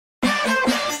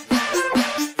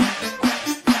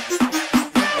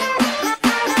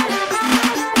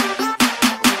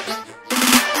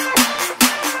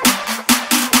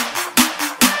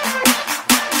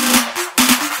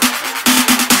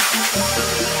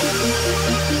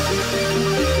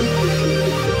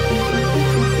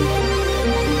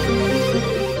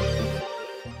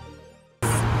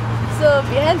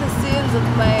guys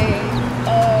of my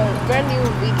brand new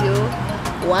video,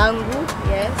 Wangu,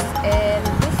 yes, and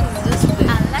this is just the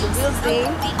real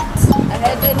thing. I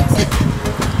hadn't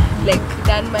like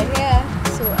done my hair,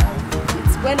 so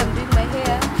it's when I'm doing my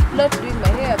hair, not doing my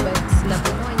hair, but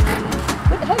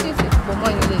but how do you feel?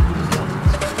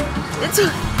 It's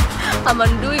I'm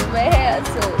undoing my hair,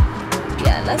 so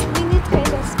yeah, last minute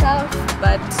kind of stuff,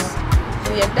 but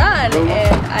we are done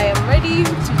and I am ready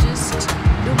to just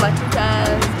do my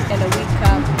tutorials and a wake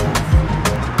up.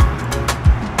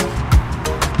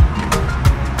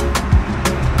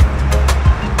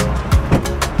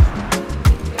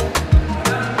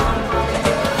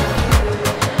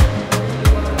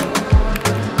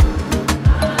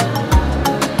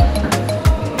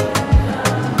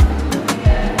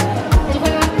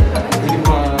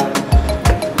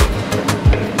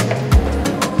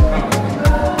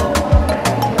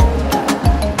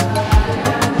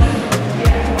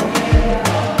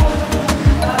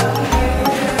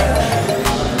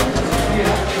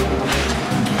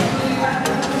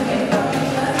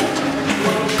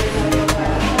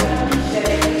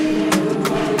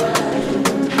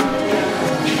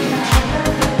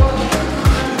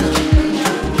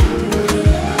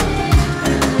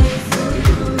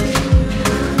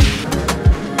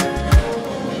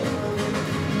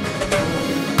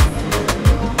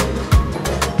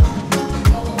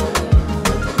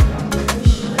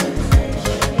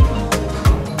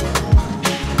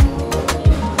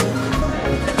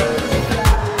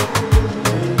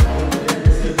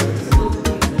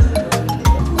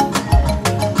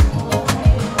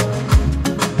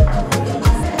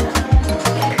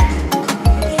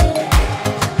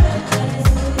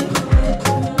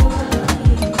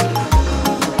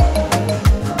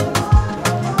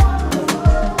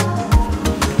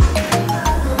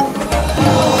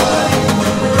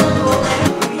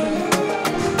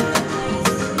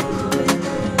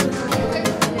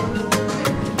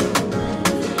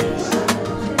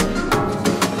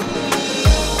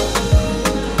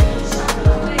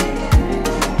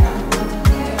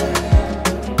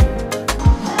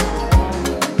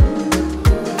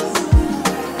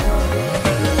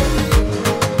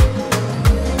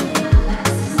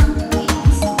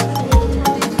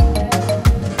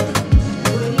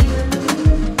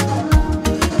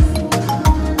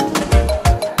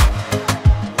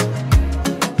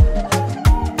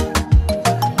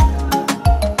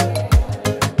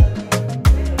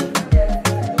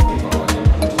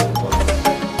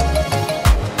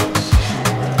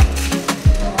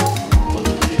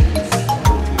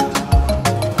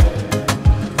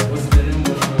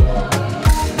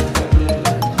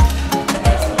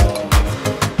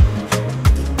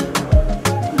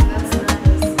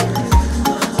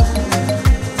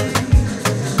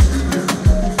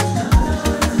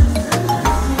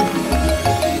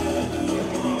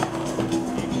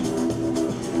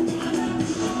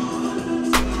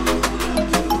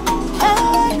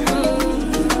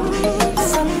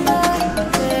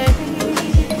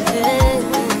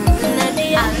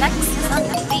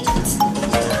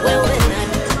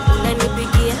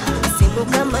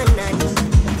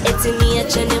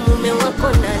 Niachane mume wako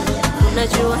nani?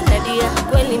 Unajua Nadia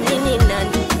kweli mimi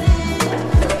nani?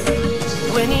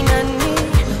 We ni nani?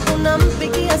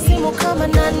 Unampigia simu kama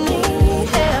nani?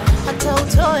 Hata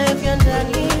utoe vya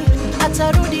ndani,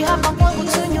 atarudi hapa kwangu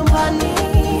tu nyumbani.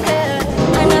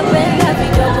 Anapenda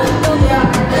vidogo vidogo,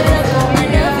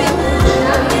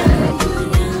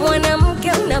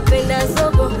 mwanamke unapenda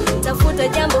zogo, tafuta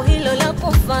jambo hilo la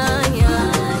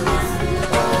kufanya.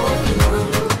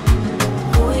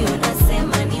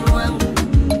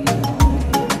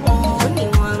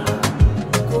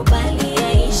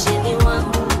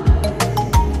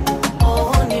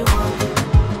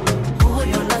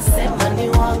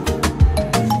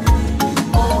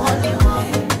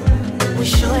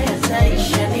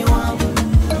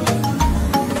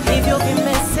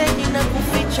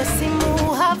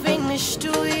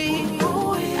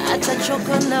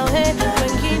 Atachoka nawe,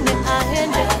 wengine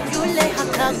aende, yule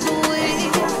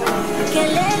hakagui.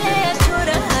 Kelele ya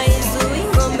chura haizui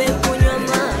ngombe kunywa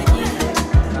maji.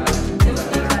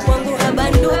 Wangu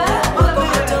habandu, wako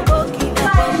hatoboki na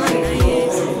kwa maana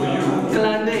Yesu.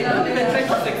 Glande, don't even try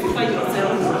to sexify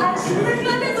yourself.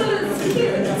 Glande is a little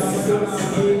cute.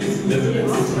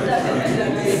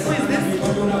 Who is this?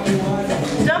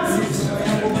 Jumpsuit.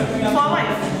 For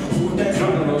life.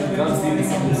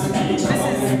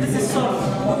 This is solo.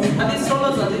 And these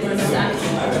solos are different.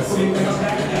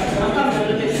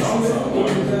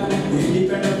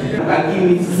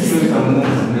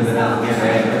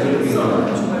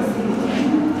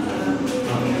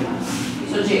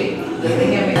 So Jay, the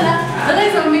thing I made. Ella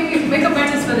is our makeup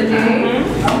artist for the day.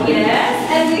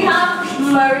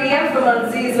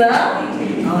 Skiza.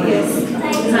 Yes.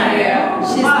 Nadia.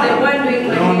 She's the one doing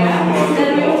my hair.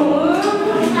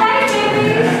 Hi,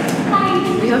 baby. Hi.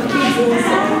 We have kids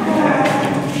also.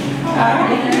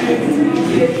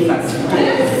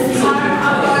 These are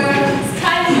our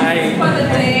stylists for the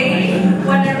day.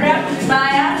 Wanna rap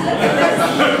by us? Look at this.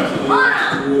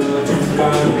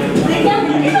 They can't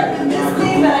even do this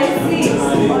thing that I see.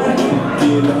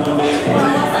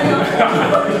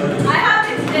 I have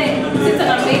it today. It's an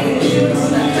amazing shoot.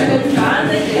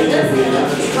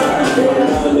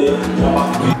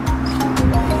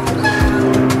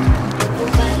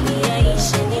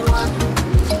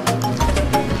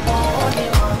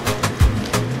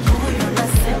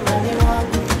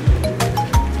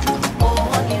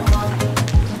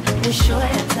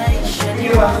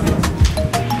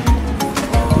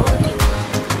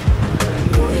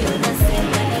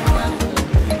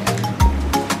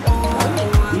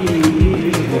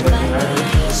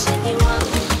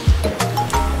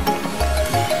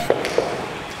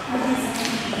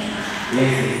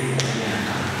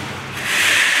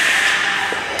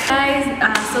 Guys,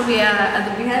 so we are at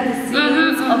the behind the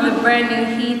scenes of the brand new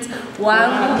hit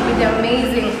Wangu with the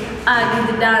amazing Agi,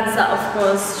 the dancer. Of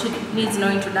course, she needs no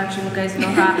introduction. You guys know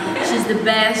her. She's the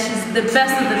best. She's the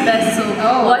best of the best. So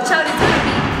watch out, it's gonna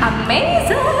be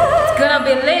amazing. It's gonna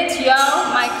be lit,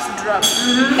 y'all. Mics drop.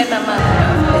 And I'm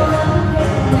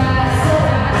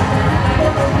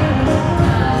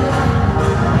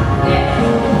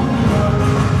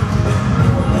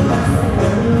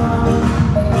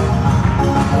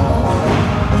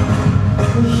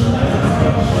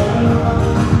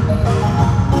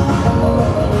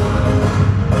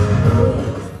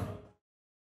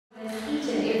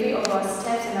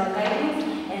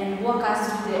walk us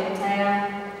through the entire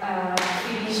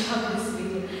finish of this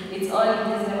video. It's all in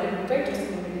this name and prepare to see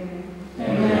the video.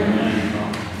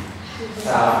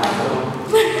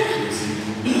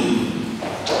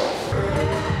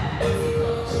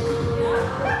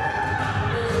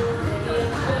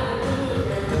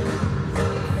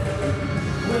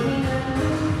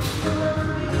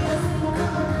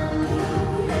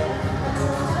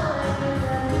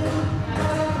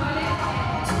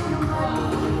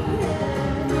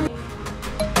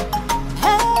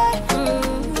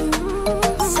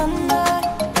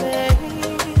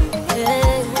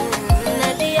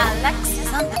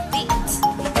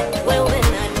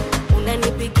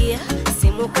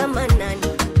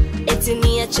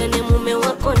 Niachane mume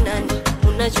wako nani?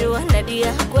 Unajua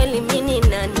Nadia kweli mimi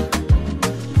nani?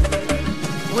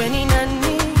 We ni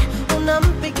nani?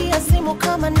 Unampigia simu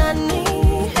kama nani?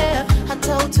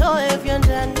 Hata utoe vya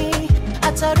ndani,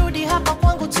 atarudi hapa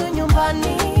kwangu tu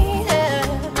nyumbani.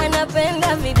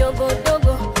 Anapenda vidogo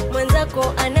dogo,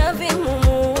 mwenzako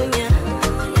anavimumunya.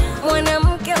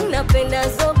 Mwanamke unapenda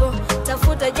zogo,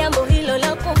 tafuta jambo hilo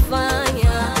la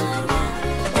kufanya.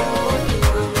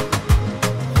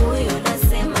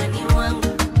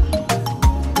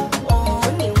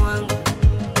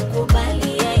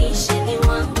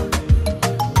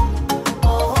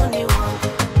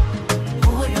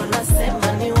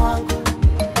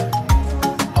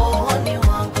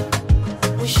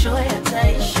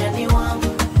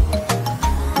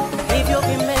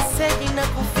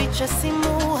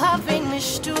 Simu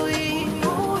havinishtui,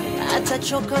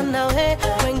 atachoka nawe,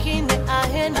 wengine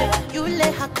aende, yule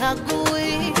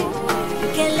hakagui.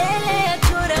 Kelele ya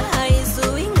chura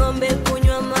haizui ng'ombe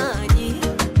kunywa maji.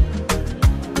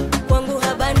 Kwangu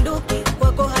habanduki,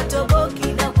 kwako hatoboki,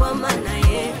 na kwa maana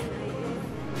ye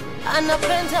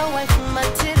anapenda wife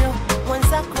material,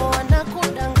 mwenzako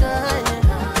anakudanganya.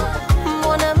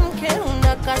 Mwanamke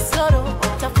una kasoro,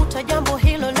 tafuta jambo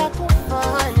hilo la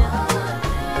kufanya.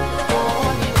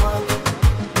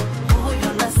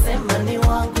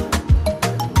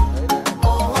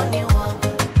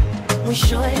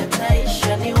 Mwisho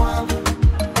yataisha ni wangu.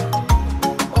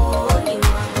 Oh, ni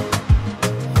wangu.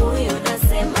 Huyo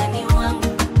nasema ni wangu.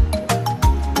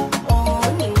 Oh,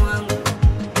 ni wangu.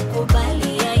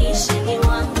 Kubali yaishe ni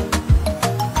wangu.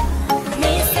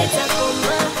 Mimi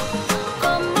sitakoma,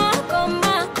 koma,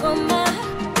 koma, koma.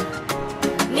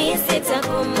 Mimi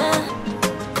sitakoma,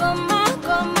 koma,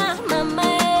 koma, mama.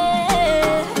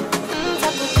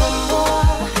 Nitakukomboa,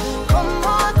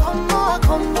 komboa, komboa,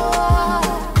 komboa.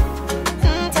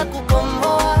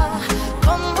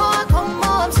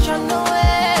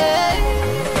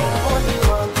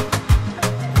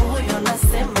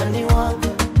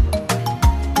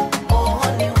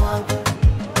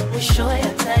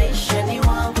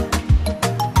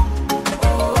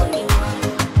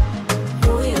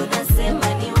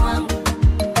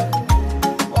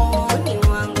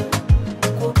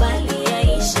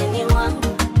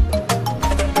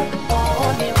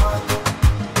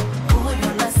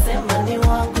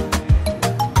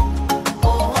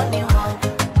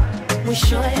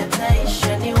 mwisho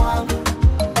yataisha ni wangu.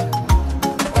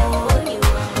 Oh, ni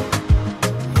wangu.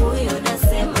 Huyo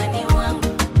nasema ni wangu.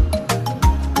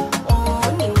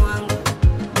 Oh, ni wangu.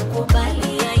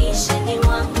 Kubali yaishe ni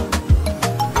wangu.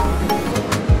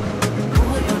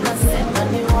 Huyo nasema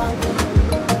ni wangu.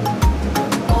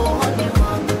 Oh, ni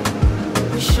wangu.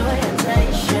 Mwisho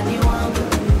yataisha ni wangu.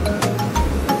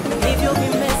 Hivyo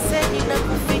vimeseji na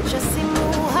kuficha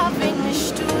simu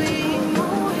havinishtui.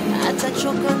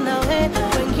 Atachoka nawe,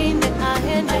 wengine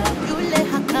aende, yule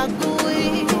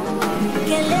hakagui.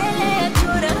 Kelele ya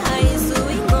chura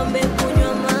haizui ng'ombe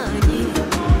kunywa maji.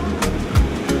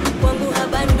 Kwangu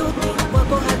habanduki,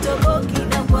 kwako hatoboki,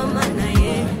 na kwa maana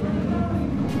ye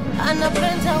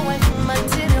Anapenda wife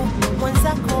material,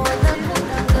 mwenzako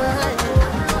anakudanganya.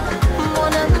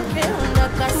 Mwanamke una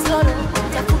kasoro,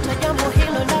 tafuta jambo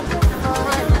hilo la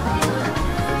kufanya.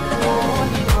 Oh,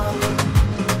 ni wangu.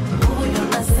 Huyo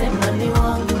nasema ni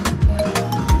wangu.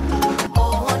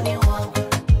 Oh, ni wangu.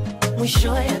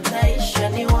 Mwisho yataisha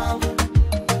ni wangu.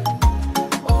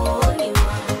 oh, ni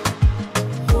wangu.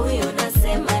 Huyo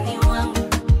nasema ni wangu.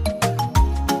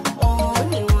 Oh,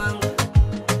 ni wangu.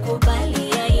 Kubali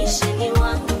yaishe ni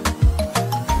wangu.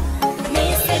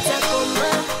 Mi sitakoma,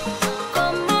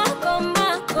 koma,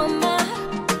 koma, koma.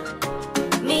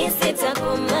 Mi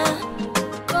sitakoma,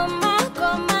 koma,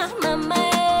 koma, mama.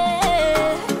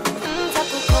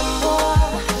 Ntakukomboa,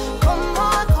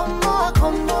 komboa, komboa,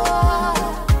 komboa.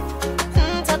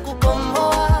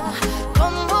 Ntakukomboa,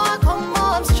 komboa,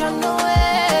 komboa, msichana we.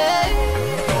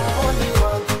 Oh, ni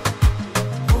wangu.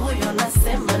 Huyo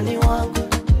nasema ni wangu.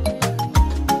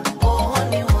 Oh,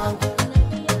 ni wangu.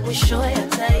 Mwisho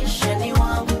yataisha ni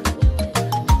wangu.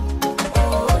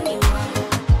 Oh, ni wangu.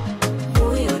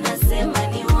 Huyo nasema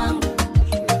ni wangu.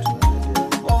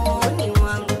 Oh, ni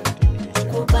wangu.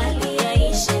 Kubali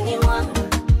yaishe ni wangu.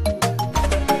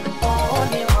 Oh,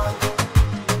 ni wangu.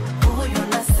 Huyo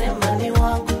nasema ni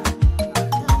wangu.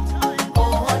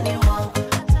 Oh, ni wangu.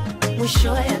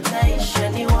 Mwisho yataisha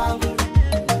ni wangu.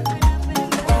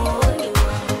 Oh, ni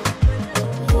wangu.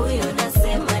 Huyo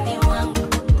nasema ni wangu.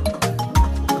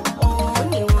 Oh,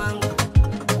 ni wangu.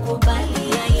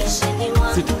 Kubali yaishe ni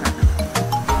wangu. Situ kaka.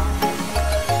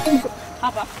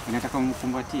 Hapa. Unataka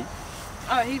umkumbatie?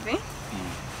 Oh, hivi.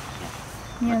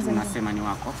 Watu unasema ni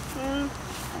wako.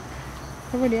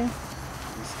 Over there.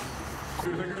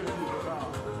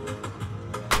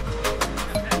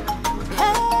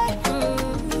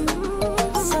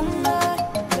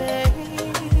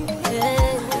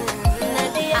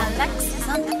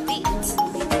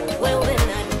 Wewe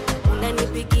nani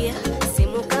unanipigia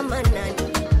simu kama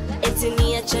nani? Eti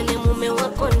niachane mume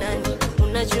wako nani?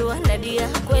 Unajua Nadia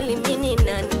kweli mimi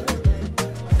nani?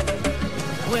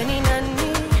 We ni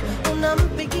nani?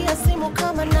 Unampigia simu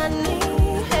kama nani?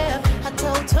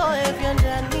 Hata utoe vya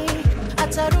ndani,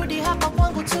 atarudi hapa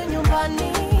kwangu tu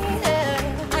nyumbani.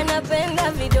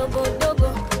 Anapenda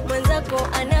vidogodogo, mwenzako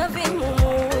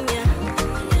anavimumunya.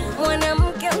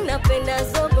 Mwanamke unapenda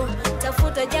zogo,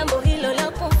 tafuta jambo hilo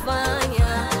la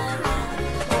kufanya.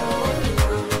 Oh, ni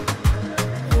wangu.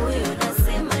 Huyo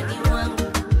nasema ni wangu.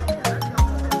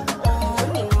 Oh,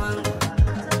 ni wangu.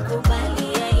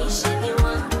 Kubali yaishe ni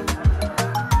wangu.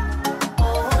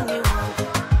 Oh, ni wangu.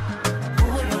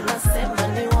 Huyo nasema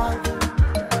ni wangu.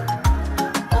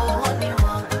 Oh, ni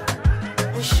wangu.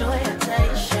 Mwisho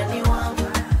yataisha ni wangu.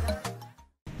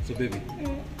 So baby,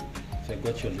 so I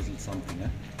got you a little something, eh?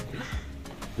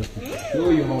 Just to show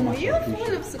you how much I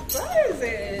appreciate it.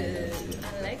 surprises.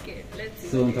 I like it. Let's see.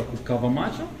 So nitakukava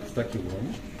macho, sitaki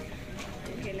uone.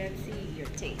 Okay, let's see your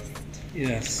taste.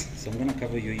 Yes, so I'm gonna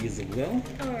cover your ears as well.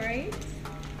 Alright.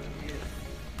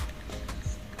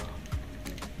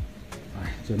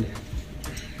 Alright, so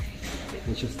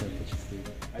let's just start,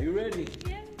 Are you ready?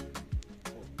 Yeah.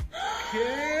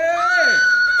 Okay!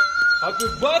 Happy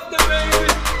birthday,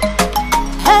 baby!